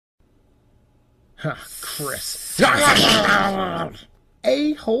Huh, Chris.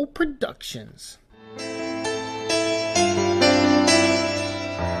 A-Hole Productions.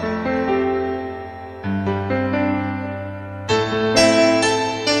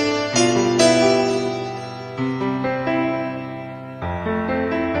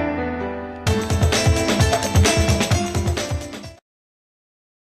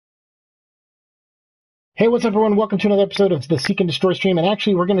 Hey, what's up, everyone? Welcome to another episode of the Seek and Destroy stream. And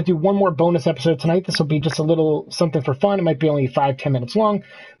actually, we're going to do one more bonus episode tonight. This will be just a little something for fun. It might be only 5-10 minutes long,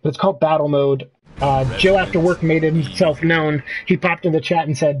 but it's called Battle Mode. Joe, after work, made himself known. He popped in the chat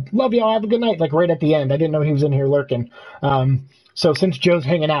and said, "Love y'all, have a good night," like right at the end. I didn't know he was in here lurking. So since Joe's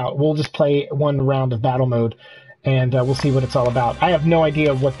hanging out, we'll just play one round of Battle Mode, and we'll see what it's all about. I have no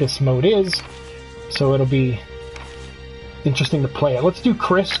idea what this mode is, so it'll be interesting to play it. Let's do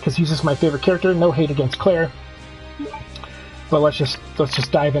Chris, because he's just my favorite character. No hate against Claire, but let's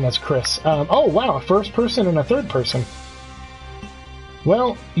just dive in as Chris. Oh wow, a first person and a third person.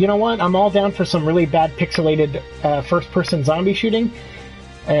 Well, you know what? I'm all down for some really bad pixelated first person zombie shooting,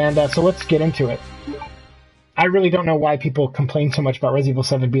 and so let's get into it. I really don't know why people complain so much about Resident Evil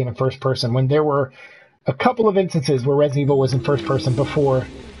 7 being in first person when there were a couple of instances where Resident Evil was in first person before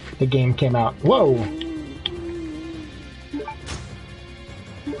the game came out. Whoa.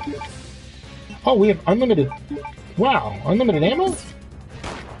 Oh, we have unlimited... Wow, unlimited ammo?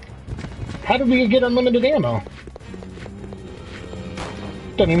 How did we get unlimited ammo?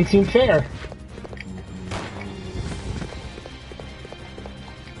 Doesn't even seem fair.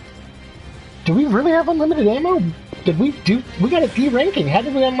 Do we really have unlimited ammo? We got a D ranking. How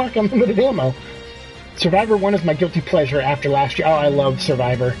did we unlock unlimited ammo? Survivor 1 is my guilty pleasure after last year. Oh, I love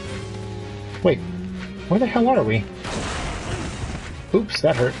Survivor. Wait, where the hell are we? Oops,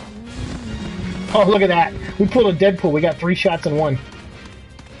 that hurt. Oh, look at that. We pulled a Deadpool. We got 3 shots in 1.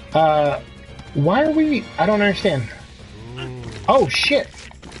 Why are we... I don't understand. Oh, shit.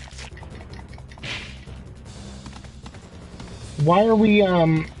 Why are we,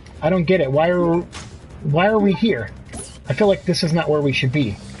 I don't get it. Why are we here? I feel like this is not where we should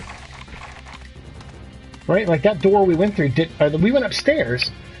be. Right? Like that door we went through, we went upstairs.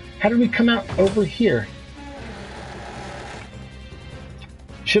 How did we come out over here?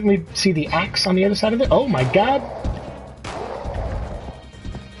 Shouldn't we see the axe on the other side of it? Oh my god!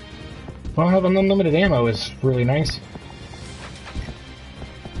 Well, having unlimited ammo is really nice.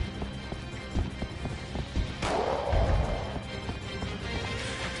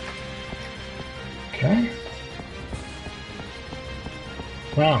 Okay.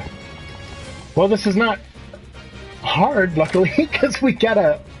 Wow. Well, this is not hard, luckily, because we got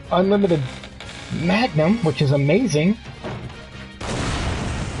a unlimited Magnum, which is amazing.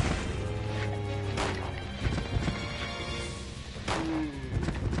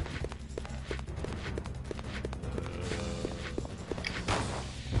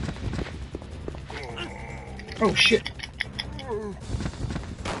 Oh shit.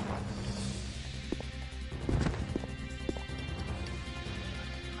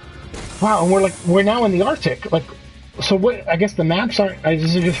 Wow, and we're now in the Arctic. Like, so what? I guess the maps aren't.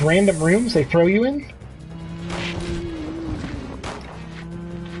 These are just random rooms they throw you in.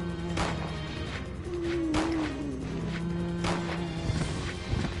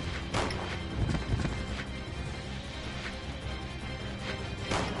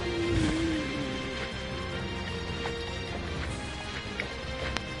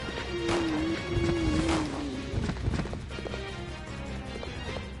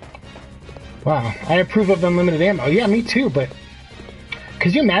 Wow, I approve of unlimited ammo. Yeah, me too, but...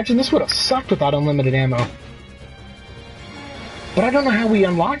 Could you imagine? This would have sucked without unlimited ammo. But I don't know how we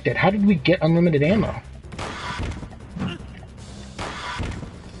unlocked it. How did we get unlimited ammo?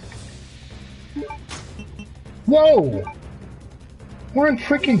 Whoa! We're in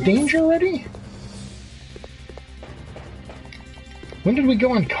freaking danger already? When did we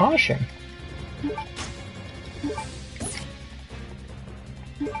go on caution?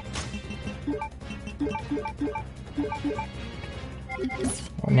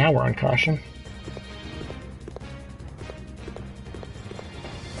 Well, now we're on caution.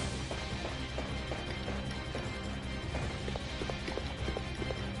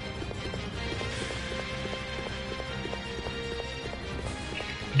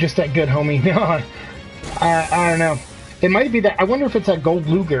 Just that good, homie. No, I don't know. It might be that. I wonder if it's that gold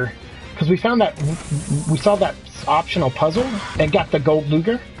Luger, because we found that we saw that optional puzzle and got the gold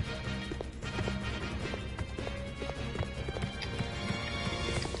Luger.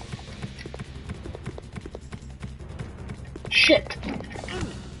 Shit!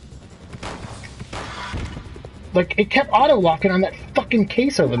 Like, it kept auto-locking on that fucking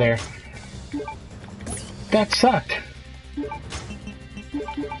case over there. That sucked.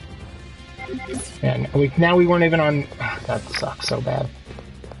 Yeah, now we weren't even on... that sucks so bad.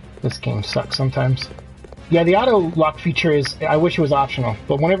 This game sucks sometimes. Yeah, the auto lock feature is... I wish it was optional.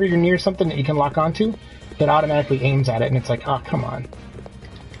 But whenever you're near something that you can lock onto, it automatically aims at it, and it's like, oh, come on.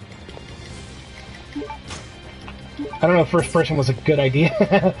 I don't know if first person was a good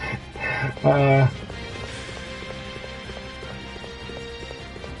idea.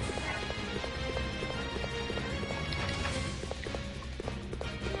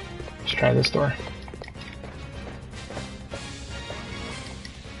 Let's try this door.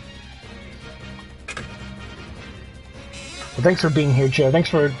 Well, thanks for being here, Joe. Thanks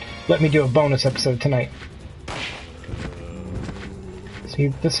for letting me do a bonus episode tonight. See,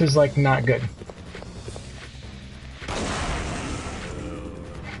 this is like not good.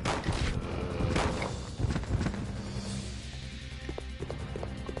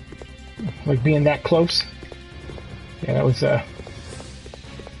 Like being that close. Yeah, that was that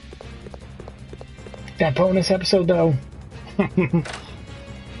bonus episode though. Well,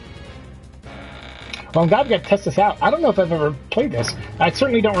 I'm glad we got to test this out. I don't know if I've ever played this. I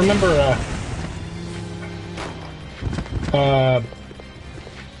certainly don't remember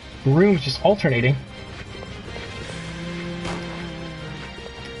rooms just alternating.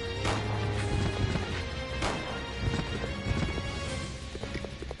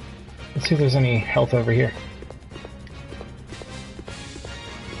 Let's see if there's any health over here.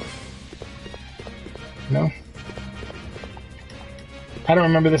 No? I don't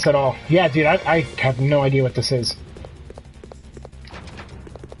remember this at all. Yeah, dude, I have no idea what this is.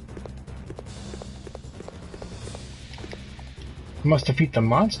 Must defeat the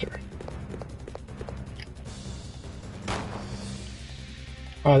monster.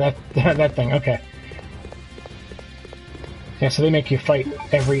 Oh, that thing, okay. Yeah, so they make you fight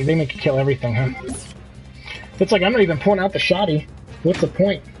they make you kill everything, huh? It's like I'm not even pulling out the shotty. What's the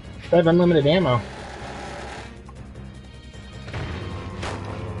point? I have unlimited ammo.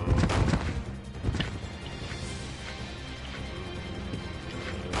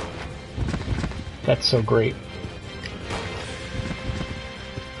 That's so great.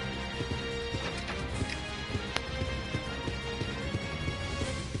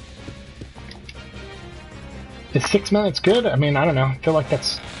 Is 6 minutes good? I mean, I don't know. I feel like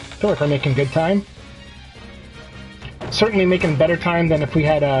we're making good time. Certainly making better time than if we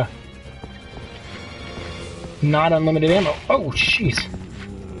had not unlimited ammo. Oh, jeez.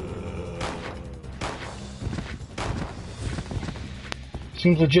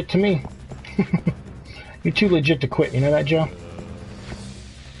 Seems legit to me. You're too legit to quit, you know that, Joe?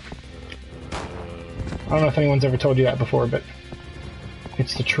 I don't know if anyone's ever told you that before, but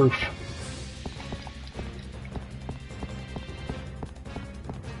it's the truth.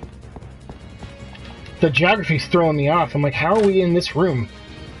 The geography's throwing me off. I'm like, how are we in this room?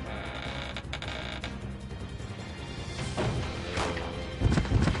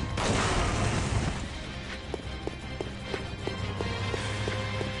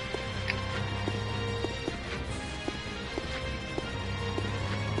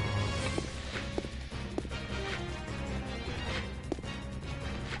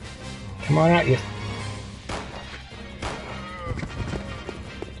 Come on out, you.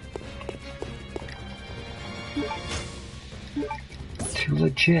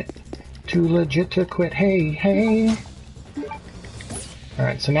 Too legit to quit. Hey, hey.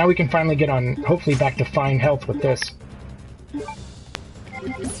 Alright, so now we can finally get on, hopefully back to fine health with this.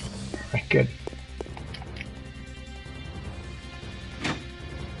 Alright, good.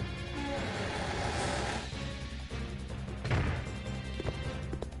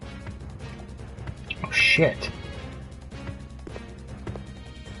 Oh, shit.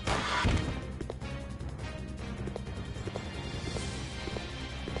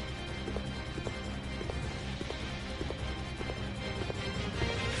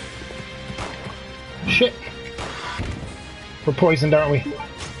 Shit. We're poisoned, aren't we?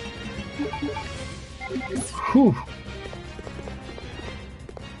 Whew.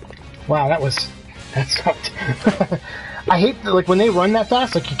 Wow, that sucked. I hate that, like, when they run that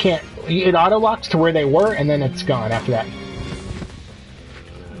fast, like, you can't, it auto-locks to where they were, and then it's gone after that.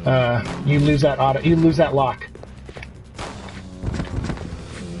 You lose that lock.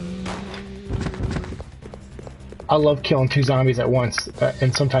 I love killing 2 zombies at once,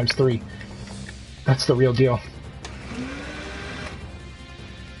 and sometimes 3. That's the real deal.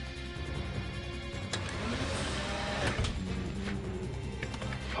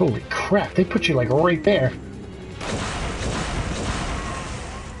 Holy crap, they put you like right there.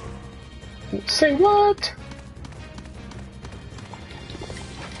 Say what?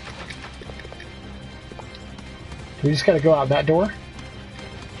 We just gotta go out that door?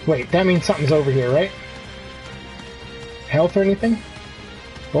 Wait, that means something's over here, right? Health or anything?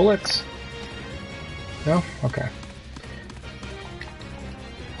 Bullets? No? Okay.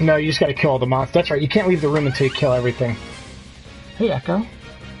 No, you just gotta kill all the monsters. That's right, you can't leave the room until you kill everything. Hey, Echo.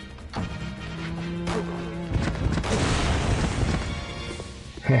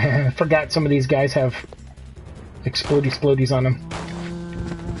 Forgot some of these guys have explodies on them.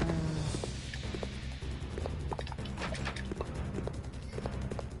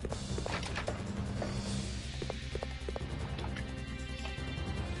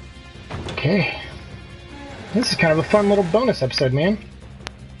 Okay. This is kind of a fun little bonus episode, man.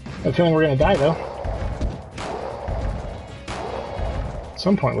 I have a feeling we're gonna die, though. At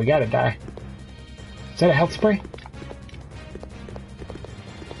some point, we gotta die. Is that a health spray?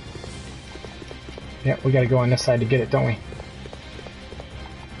 Yep, we gotta go on this side to get it, don't we?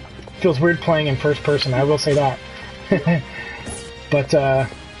 Feels weird playing in first person, I will say that. But,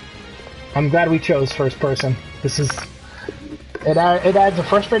 I'm glad we chose first person. This is... It adds a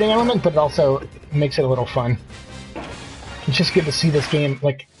frustrating element, but it also makes it a little fun. It's just good to see this game,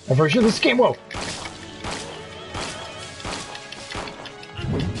 like, a version of this game. Whoa!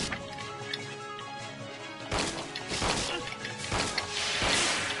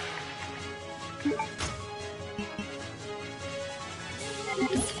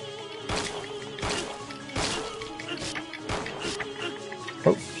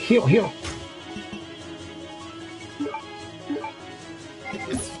 Oh, heal!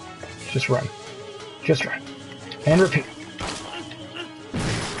 Just run. Just run. And repeat.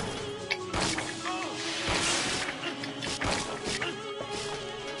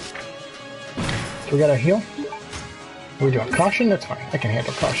 We gotta heal? What are we doing? Caution? That's fine. I can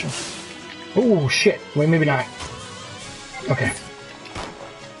handle caution. Oh, shit. Wait, maybe not. Okay.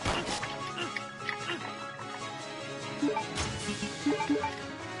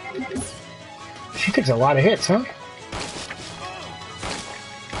 She takes a lot of hits, huh?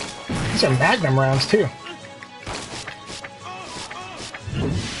 These are Magnum rounds, too.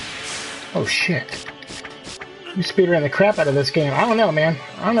 Oh, shit. We speedran the crap out of this game. I don't know, man.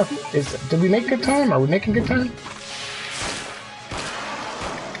 I don't know. Did we make good time? Are we making good time?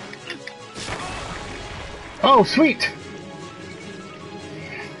 Oh, sweet!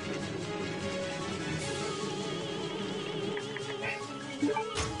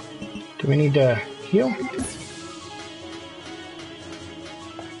 Do we need to heal?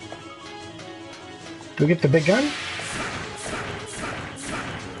 Do we get the big gun?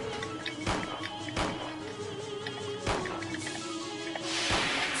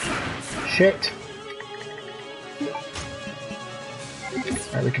 Shit.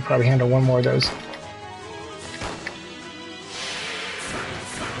 Alright, we could probably handle one more of those.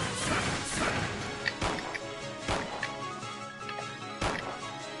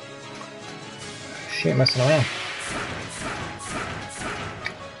 She ain't messing around.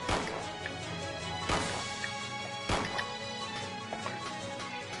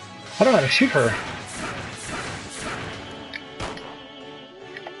 I don't know how to shoot her.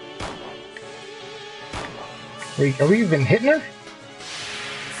 Are we even hitting her?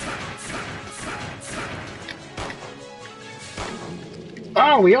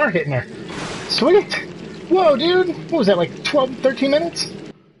 Oh, we are hitting her. Sweet! Whoa, dude! What was that, like 12, 13 minutes?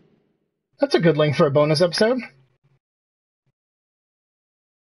 That's a good length for a bonus episode.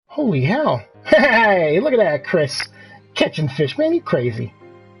 Holy hell. Hey, look at that, Chris. Catching fish, man, you crazy.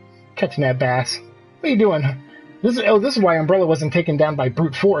 Catching that bass. What are you doing? This is why Umbrella wasn't taken down by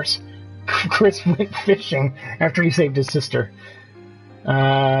brute force. Chris went fishing after he saved his sister.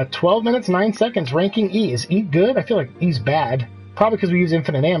 12 minutes, 9 seconds. Ranking E. Is E good? I feel like E's bad. Probably because we use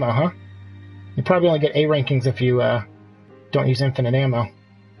infinite ammo, huh? You probably only get A rankings if you don't use infinite ammo.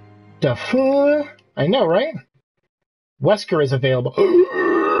 The fuck? I know, right? Wesker is available.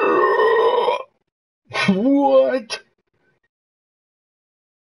 What?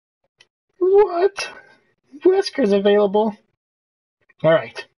 What? Wesker's available.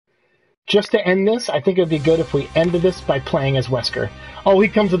 Alright. Just to end this, I think it would be good if we ended this by playing as Wesker. Oh, he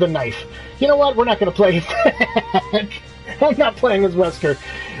comes with a knife. You know what? We're not going to play that. I'm not playing as Wesker.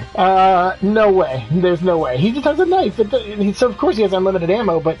 No way. There's no way. He just has a knife. So, of course, he has unlimited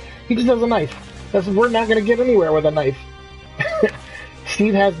ammo, but he just has a knife. We're not going to get anywhere with a knife.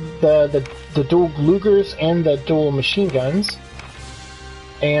 Steve has the dual Lugers and the dual machine guns.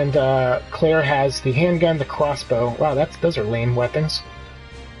 And Claire has the handgun, the crossbow. Wow, those are lame weapons.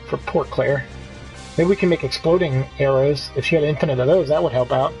 For poor Claire. Maybe we can make exploding arrows. If she had infinite of those, that would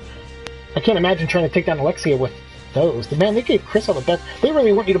help out. I can't imagine trying to take down Alexia with those. Man, they gave Chris all the best. They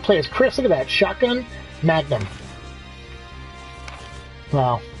really want you to play as Chris. Look at that. Shotgun, Magnum.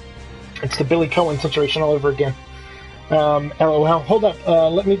 Wow. It's the Billy Cohen situation all over again. LOL. Hold up.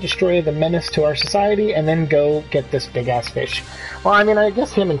 Let me destroy the menace to our society and then go get this big-ass fish. Well, I mean, I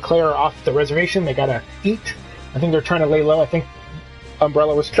guess him and Claire are off the reservation. They gotta eat. I think they're trying to lay low. I think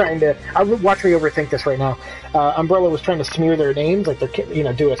Umbrella was trying to... watch me overthink this right now. Umbrella was trying to smear their names, like,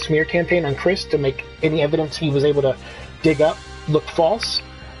 do a smear campaign on Chris to make any evidence he was able to dig up look false.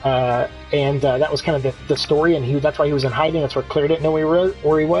 And that was kind of the story, and that's why he was in hiding. That's where Claire didn't know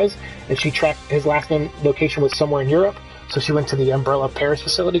where he was, and she tracked his last name location was somewhere in Europe, so she went to the Umbrella Paris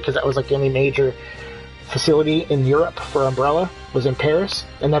facility, because that was like the only major facility in Europe for Umbrella was in Paris,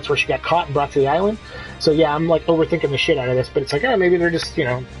 and that's where she got caught and brought to the island. So yeah, I'm like overthinking the shit out of this, but it's like, oh, maybe they're just,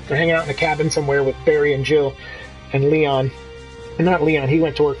 they're hanging out in a cabin somewhere with Barry and Jill and Leon. And not Leon, he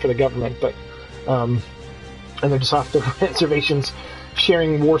went to work for the government, but and they're just off the reservations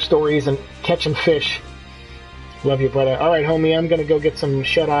sharing war stories and catching fish. Love you, brother. Alright, homie, I'm gonna go get some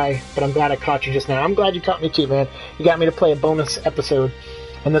shut-eye, but I'm glad I caught you just now. I'm glad you caught me too, man. You got me to play a bonus episode,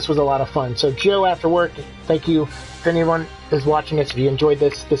 and this was a lot of fun. So, Joe, after work, thank you. If anyone is watching this, if you enjoyed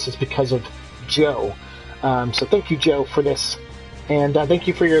this, this is because of Joe. So thank you, Joe, for this. And thank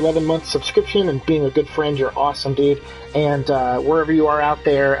you for your 11-month subscription and being a good friend. You're awesome, dude. And wherever you are out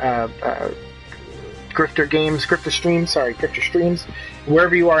there, Grifter Streams,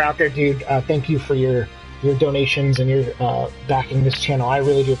 wherever you are out there, dude, thank you for your donations and your backing this channel. I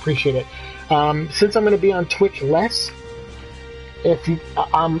really do appreciate it. Since I'm going to be on Twitch less,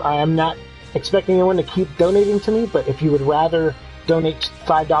 I'm not expecting anyone to keep donating to me, but if you would rather donate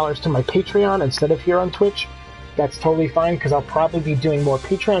 $5 to my Patreon instead of here on Twitch, that's totally fine, because I'll probably be doing more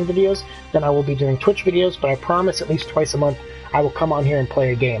Patreon videos than I will be doing Twitch videos, but I promise at least twice a month I will come on here and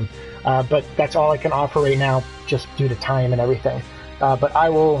play a game. But that's all I can offer right now, just due to time and everything. But I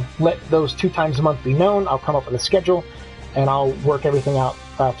will let those 2 times a month be known. I'll come up with a schedule, and I'll work everything out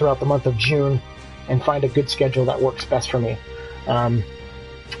throughout the month of June and find a good schedule that works best for me.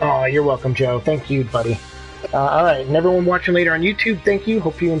 Oh, you're welcome, Joe. Thank you, buddy. Alright, and everyone watching later on YouTube, thank you.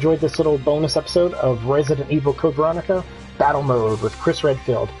 Hope you enjoyed this little bonus episode of Resident Evil Code Veronica Battle Mode with Chris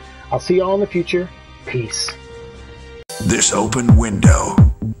Redfield. I'll see y'all in the future. Peace. This open window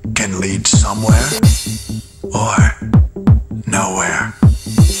can lead somewhere or nowhere.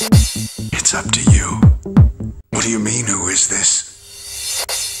 It's up to you. What do you mean, who is this?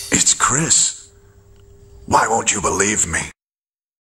 It's Chris. Why won't you believe me?